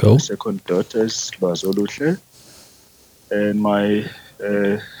Butle. Cool. My second daughter is Bazolutle. And my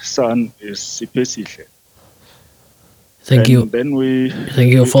son is Sipesihle. Thank you. Then we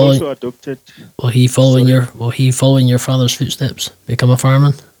following. also adopted. Will he following your father's footsteps? Become a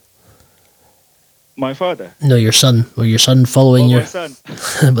fireman? My father? No, your son. Will your son following your? My son.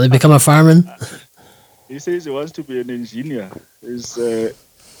 Will he become a fireman? He says he wants to be an engineer.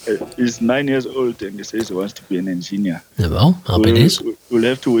 He's 9 years old and he says he wants to be an engineer. Yeah, well, happy days. We'll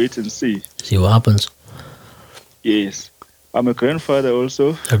have to wait and see. See what happens. Yes. I'm a grandfather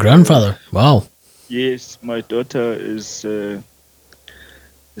also. A grandfather? Wow. Yes, my daughter is a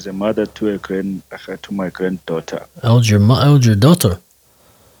mother to my granddaughter. How old's your daughter?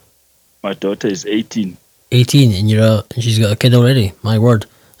 My daughter is 18. 18, and she's got a kid already. My word.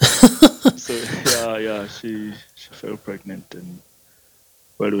 So yeah, she fell pregnant, and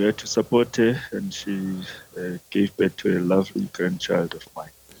well, we had to support her, and she gave birth to a lovely grandchild of mine.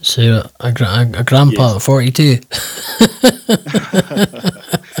 So you're a grandpa at 42.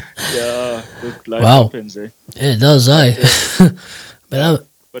 Yeah, look, life Wow. happens, eh? It does, aye. But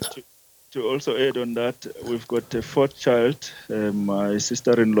to also add on that, we've got a fourth child, my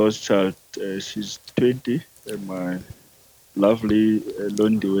sister-in-law's child. She's 20, my lovely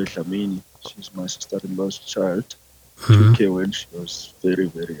Londiwe Dlamini. She's my sister-in-law's child. Took her when she was very,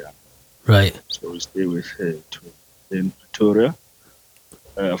 very young. right. So we stay with her in Pretoria.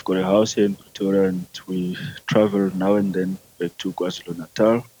 I've got a house here in Pretoria, and we travel now and then back to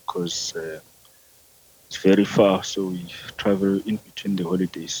KwaZulu-Natal because it's very far, so we travel in between the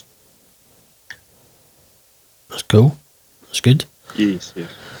holidays. That's cool. That's good. Yes.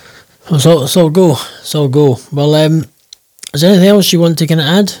 So go. Well, is there anything else you want to kind of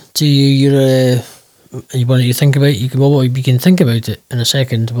add to your you want to think about? You can think about it in a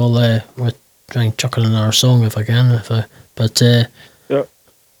second. We'll try and chuck in another song if I can. Yeah.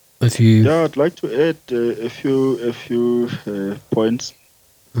 If you Yeah, I'd like to add a few points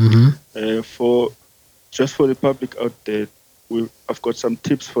for the public out there. I've got some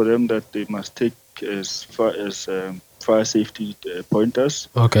tips for them that they must take as far as fire safety pointers.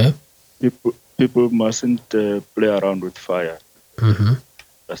 okay. People mustn't play around with fire.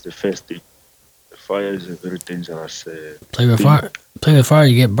 That's the first thing. Fire is a very dangerous. Play with thing. fire,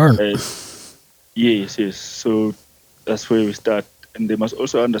 you get burnt. Yes. So that's where we start, and they must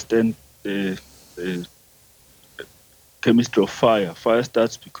also understand the chemistry of fire. Fire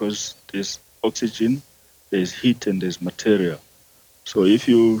starts because there's oxygen, there's heat, and there's material. So if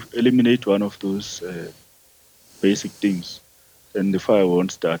you eliminate one of those basic things, then the fire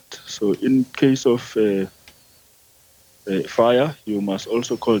won't start. So in case of fire, you must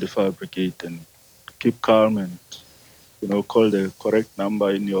also call the fire brigade and keep calm and call the correct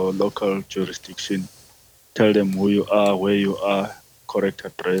number in your local jurisdiction. Tell them who you are, where you are, correct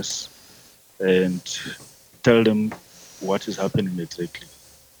address, and tell them what is happening exactly.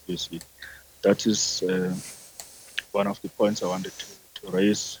 You see, that is one of the points I wanted to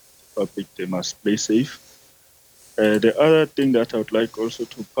raise. The public, they must play safe. The other thing that I would like also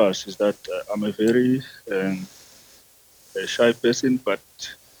to pass is that I'm a very shy person, but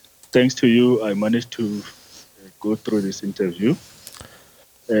thanks to you, I managed to go through this interview.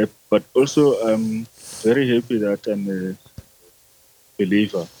 But also, I'm very happy that I'm a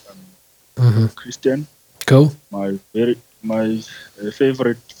believer. I'm a Christian. Cool. My favorite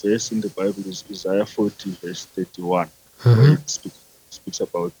verse in the Bible is Isaiah 40, verse 31. Where it speaks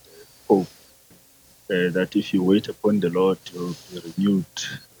about hope. That if you wait upon the Lord, you'll be renewed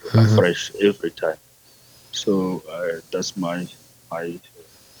afresh every time. So that's my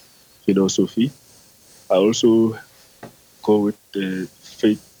philosophy. I also go with the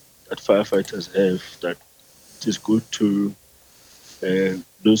faith that firefighters have, that it is good to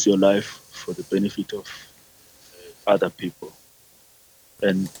lose your life for the benefit of other people.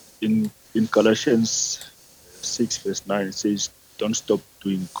 And in Galatians 6 verse 9, it says, don't stop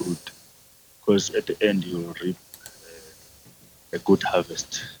doing good, because at the end you will reap a good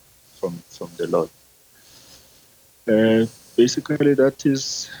harvest from the Lord. Basically, that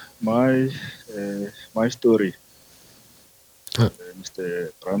is my story,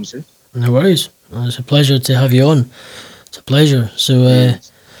 Mr. Ramsey. No worries. It's a pleasure to have you on. It's a pleasure. So,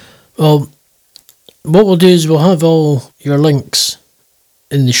 well, what we'll do is we'll have all your links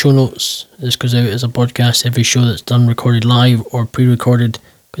in the show notes. This goes out as a podcast. Every show that's done recorded live or pre-recorded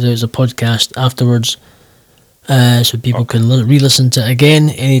goes out as a podcast afterwards. So people can re-listen to it again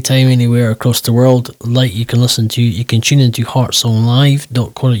anytime, anywhere across the world. Like you can tune into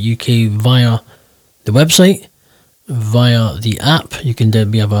heartsonglive.co.uk via the website, via the app. We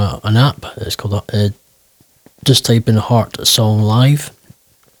have an app. It's called just type in Heart Song Live,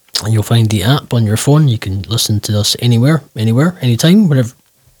 and you'll find the app on your phone. You can listen to us anywhere, anytime, whatever.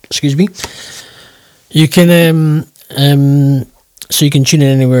 Excuse me. You can so you can tune in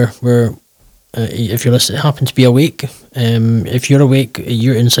anywhere where. If you're listening, happen to be awake, if you're awake,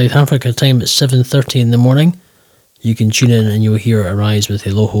 you're in South Africa time at 7:30 in the morning. You can tune in and you'll hear Arise with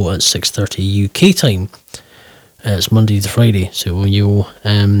Eloho at 6:30 UK time. It's Monday to Friday, so you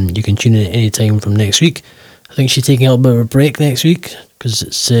can tune in any time from next week. I think she's taking a little bit of a break next week because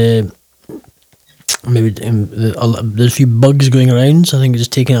it's maybe there's a few bugs going around, so I think it's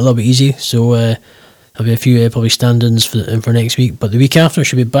just taking it a little bit easy. So there'll be a few probably stand-ins for next week, but the week after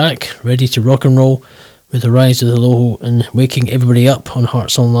she'll be back, ready to rock and roll with the Rise of the Loho and waking everybody up on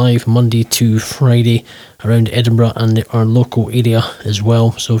Hearts On Live Monday to Friday around Edinburgh and our local area as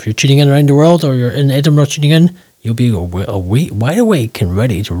well. So if you're tuning in around the world or you're in Edinburgh tuning in, you'll be wide awake and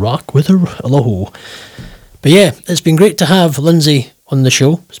ready to rock with a Loho. But yeah, it's been great to have Lindsay on the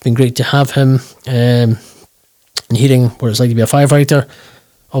show. It's been great to have him and hearing what it's like to be a firefighter.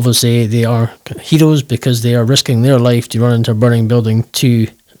 Obviously, they are heroes because they are risking their life to run into a burning building to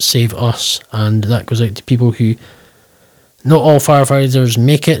save us, and that goes out to people who, not all firefighters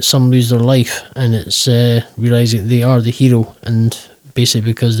make it, some lose their life, and it's realising they are the hero, and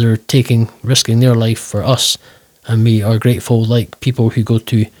basically because they're risking their life for us, and we are grateful, like people who go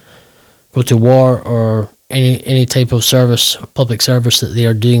to war or any type of service, public service that they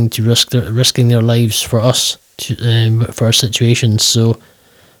are doing to risking their lives for us, for our situations. So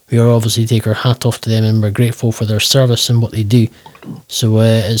we are obviously take our hat off to them, and we're grateful for their service and what they do. So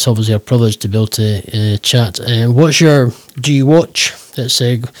it's obviously a privilege to be able to chat. Do you watch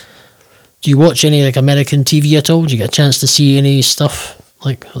any like American TV at all? Do you get a chance to see any stuff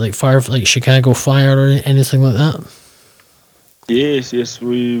like Chicago Fire or anything like that? Yes,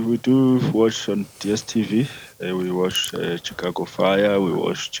 we do watch on DSTV. We watch Chicago Fire, we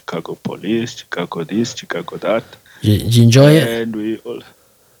watch Chicago Police, Chicago this, Chicago that. Do you enjoy it? And we all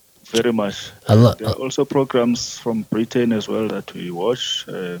very much. There are also programs from Britain as well that we watch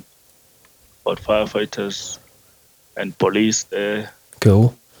about firefighters and police there.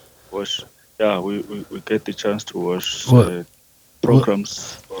 Cool. We get the chance to watch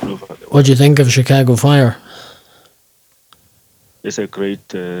programs all over the world. What do you think of Chicago Fire? It's a great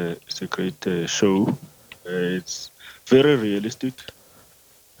show. It's very realistic.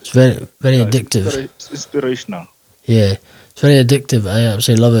 It's very addictive. It's inspirational. Yeah, it's very addictive. I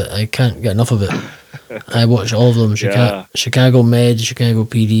absolutely love it. I can't get enough of it. I watch all of them. Chicago Med, Chicago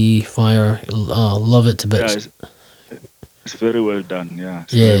PD, Fire. Love it to bits. It's very well done. Yeah,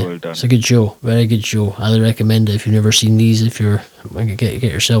 very well done. It's a good show. Very good show. Highly recommend it if you've never seen these. If you're get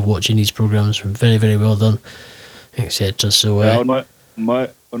yourself watching these programs, very very well done, etc. So on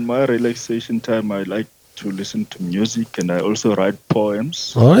my relaxation time, I like to listen to music, and I also write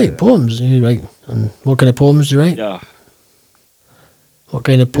poems. All right, poems. You write. And what kind of poems do you write? Yeah. What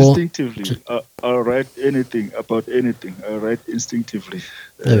kind of poem? Instinctively. I'll write anything about anything. I write instinctively.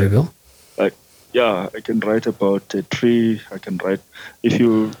 There we go. I can write about a tree. I can write. If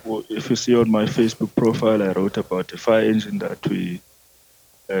you see on my Facebook profile, I wrote about a fire engine that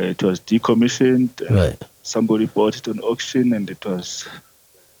it was decommissioned. Right. Somebody bought it on auction, and it was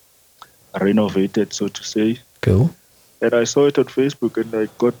renovated, so to say. Cool. And I saw it on Facebook, and I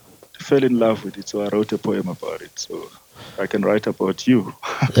fell in love with it. So I wrote a poem about it. So I can write about you.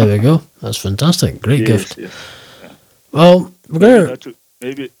 There we go. That's fantastic. Great gift. Yes. Yeah. Well, we're gonna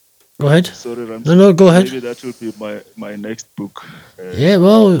maybe. Go ahead. Sorry, Ramsey. No, go ahead. Maybe that will be my next book.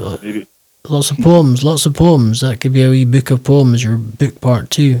 Maybe. Lots of poems. That could be a wee book of poems. Your book part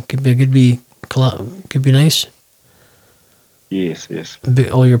 2 could be nice. Yes.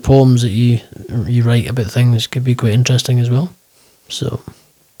 All your poems that you write about things could be quite interesting as well. So,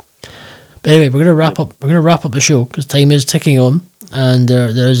 but anyway, we're gonna wrap up. We're gonna wrap up the show because time is ticking on, and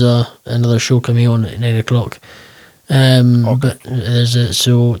there is another show coming on at 9 o'clock. Okay. But there's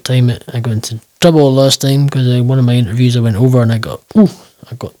so time. I got into trouble last time because one of my interviews I went over and I got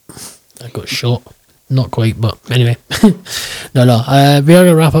shot. Not quite, but anyway. No. We are going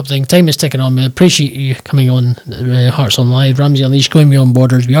to wrap up things. Time is ticking on. We appreciate you coming on Hearts On Live. Ramsey Unleashed, going beyond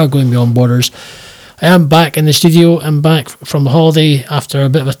borders. We are going beyond borders. I am back in the studio. I'm back from the holiday after a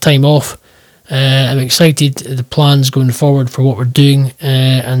bit of a time off. I'm excited the plans going forward for what we're doing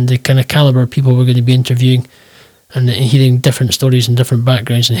and the kind of calibre of people we're going to be interviewing and hearing different stories and different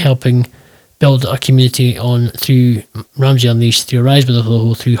backgrounds and helping build a community on through Ramsey Unleashed, through Rise with the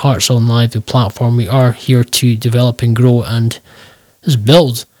Loho, through Hearts On Live, the platform. We are here to develop and grow and just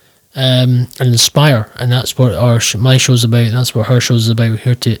build and inspire, and that's what my show's about, and that's what her show's about. We're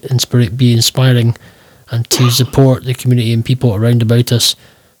here to be inspiring and to support the community and people around about us.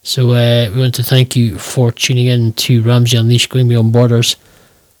 So we want to thank you for tuning in to Ramsey Unleashed, going beyond borders,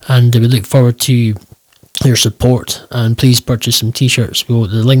 and we look forward to your support, and please purchase some t-shirts. The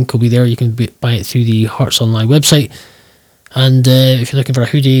link will be there. You can buy it through the Hearts Online website, And if you're looking for a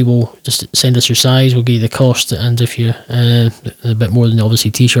hoodie, we'll just send us your size, we'll give you the cost, and if you a bit more than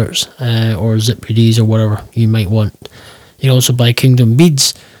obviously t-shirts or zip hoodies or whatever you might want. You can also buy Kingdom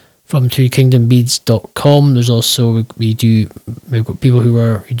Beads from kingdombeads.com. There's also, we've got people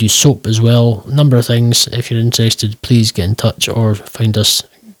who do soap as well, a number of things. If you're interested, please get in touch or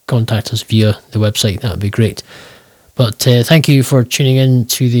contact us via the website. That would be great. But thank you for tuning in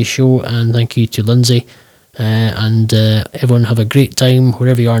to the show, and thank you to Lindsay. And everyone have a great time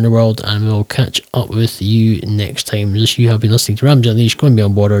wherever you are in the world, and we'll catch up with you next time. You have been listening to Ramsey Unleashed, Going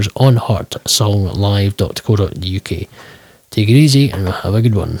Beyond Borders on heartsonglive.co.uk. Take it easy and have a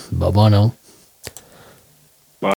good one. Bye bye now.